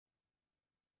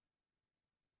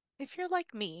If you're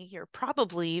like me, you're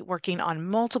probably working on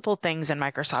multiple things in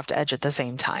Microsoft Edge at the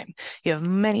same time. You have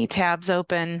many tabs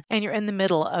open and you're in the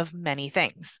middle of many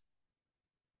things.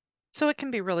 So it can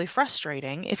be really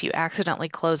frustrating if you accidentally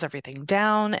close everything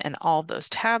down and all those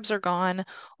tabs are gone,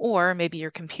 or maybe your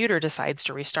computer decides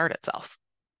to restart itself.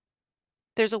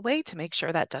 There's a way to make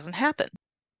sure that doesn't happen.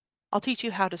 I'll teach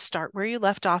you how to start where you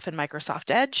left off in Microsoft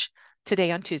Edge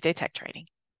today on Tuesday Tech Training.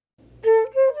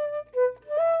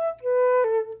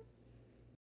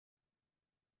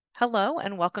 Hello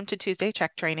and welcome to Tuesday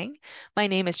Tech Training. My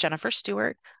name is Jennifer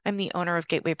Stewart. I'm the owner of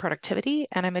Gateway Productivity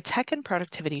and I'm a tech and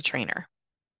productivity trainer.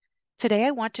 Today I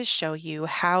want to show you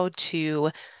how to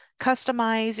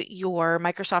customize your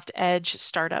Microsoft Edge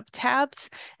startup tabs,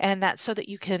 and that's so that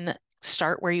you can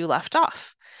start where you left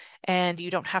off. And you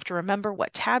don't have to remember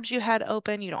what tabs you had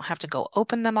open, you don't have to go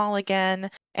open them all again,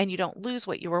 and you don't lose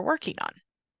what you were working on.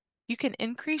 You can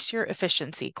increase your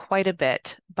efficiency quite a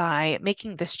bit by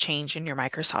making this change in your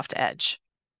Microsoft Edge.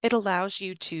 It allows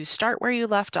you to start where you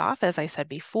left off, as I said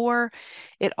before.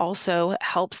 It also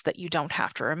helps that you don't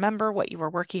have to remember what you were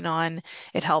working on.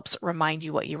 It helps remind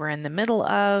you what you were in the middle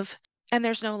of. And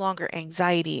there's no longer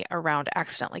anxiety around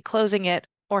accidentally closing it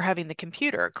or having the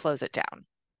computer close it down.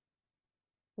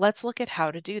 Let's look at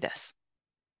how to do this.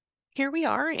 Here we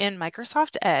are in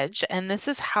Microsoft Edge, and this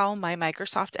is how my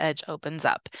Microsoft Edge opens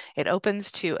up. It opens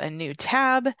to a new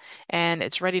tab, and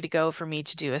it's ready to go for me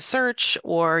to do a search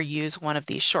or use one of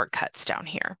these shortcuts down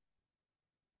here.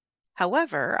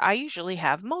 However, I usually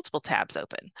have multiple tabs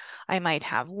open. I might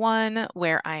have one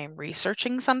where I am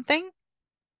researching something.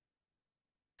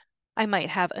 I might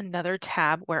have another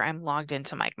tab where I'm logged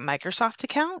into my Microsoft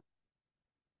account.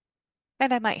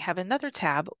 And I might have another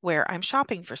tab where I'm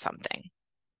shopping for something.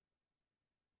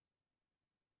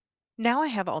 Now I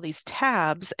have all these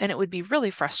tabs, and it would be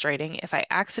really frustrating if I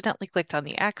accidentally clicked on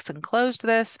the X and closed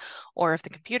this, or if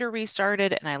the computer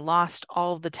restarted and I lost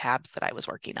all of the tabs that I was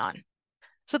working on.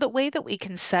 So the way that we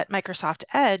can set Microsoft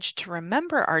Edge to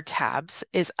remember our tabs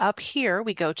is up here.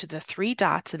 We go to the three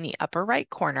dots in the upper right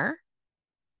corner,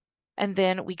 and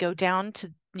then we go down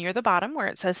to near the bottom where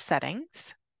it says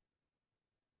Settings.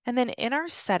 And then in our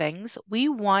settings, we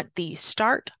want the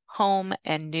Start, Home,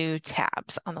 and New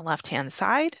tabs on the left-hand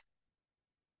side.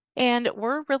 And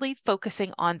we're really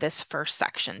focusing on this first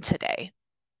section today.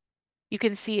 You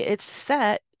can see it's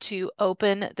set to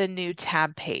open the new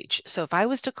tab page. So if I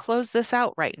was to close this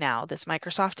out right now, this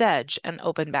Microsoft Edge, and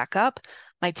open back up,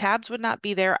 my tabs would not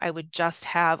be there. I would just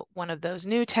have one of those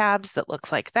new tabs that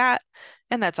looks like that,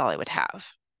 and that's all I would have.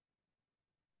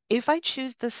 If I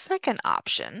choose the second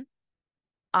option,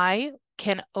 I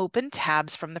can open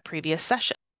tabs from the previous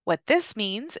session. What this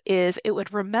means is it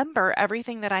would remember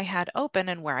everything that I had open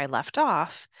and where I left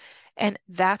off, and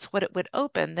that's what it would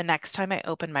open the next time I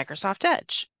open Microsoft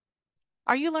Edge.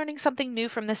 Are you learning something new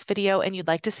from this video and you'd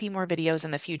like to see more videos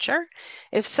in the future?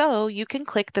 If so, you can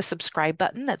click the subscribe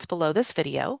button that's below this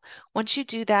video. Once you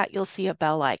do that, you'll see a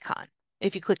bell icon.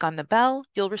 If you click on the bell,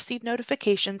 you'll receive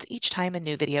notifications each time a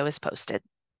new video is posted.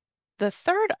 The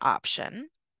third option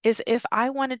is if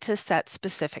I wanted to set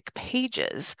specific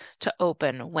pages to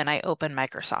open when I open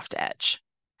Microsoft Edge.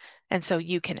 And so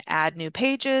you can add new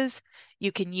pages,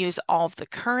 you can use all of the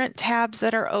current tabs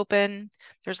that are open.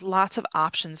 There's lots of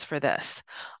options for this.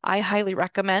 I highly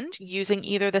recommend using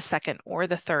either the second or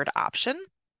the third option.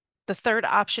 The third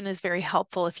option is very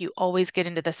helpful if you always get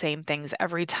into the same things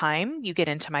every time you get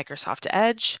into Microsoft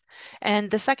Edge. And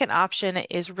the second option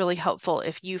is really helpful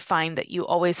if you find that you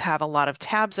always have a lot of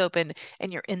tabs open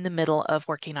and you're in the middle of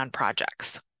working on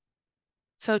projects.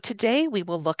 So today we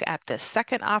will look at this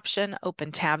second option,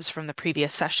 open tabs from the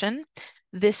previous session.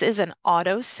 This is an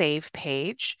auto save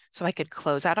page, so I could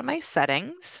close out of my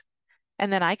settings,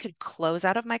 and then I could close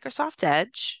out of Microsoft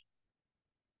Edge,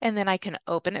 and then I can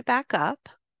open it back up.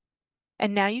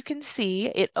 And now you can see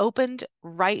it opened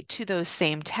right to those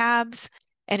same tabs,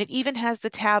 and it even has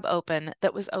the tab open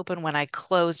that was open when I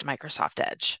closed Microsoft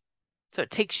Edge. So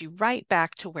it takes you right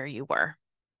back to where you were.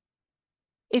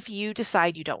 If you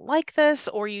decide you don't like this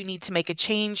or you need to make a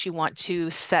change, you want to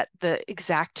set the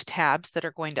exact tabs that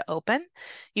are going to open,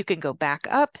 you can go back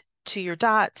up to your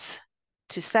dots,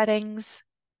 to settings,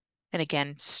 and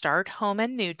again, start home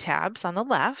and new tabs on the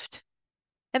left.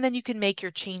 And then you can make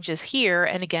your changes here.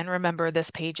 And again, remember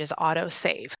this page is auto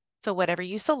save. So whatever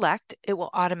you select, it will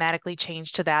automatically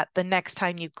change to that the next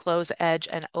time you close Edge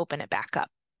and open it back up.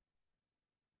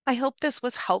 I hope this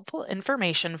was helpful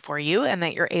information for you and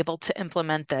that you're able to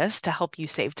implement this to help you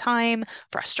save time,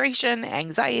 frustration,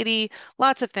 anxiety,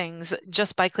 lots of things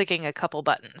just by clicking a couple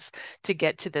buttons to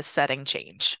get to this setting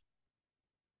change.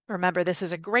 Remember, this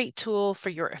is a great tool for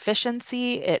your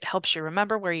efficiency. It helps you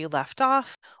remember where you left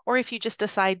off, or if you just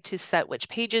decide to set which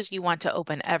pages you want to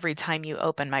open every time you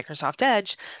open Microsoft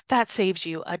Edge, that saves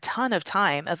you a ton of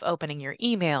time of opening your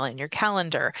email and your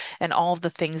calendar and all of the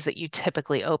things that you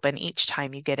typically open each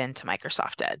time you get into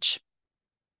Microsoft Edge.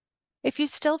 If you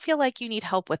still feel like you need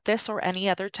help with this or any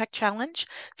other tech challenge,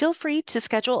 feel free to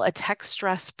schedule a tech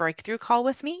stress breakthrough call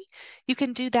with me. You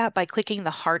can do that by clicking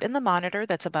the heart in the monitor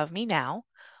that's above me now,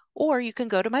 or you can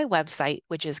go to my website,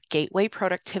 which is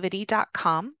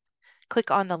gatewayproductivity.com,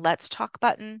 click on the Let's Talk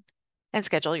button, and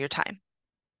schedule your time.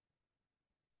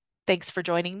 Thanks for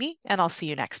joining me, and I'll see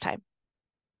you next time.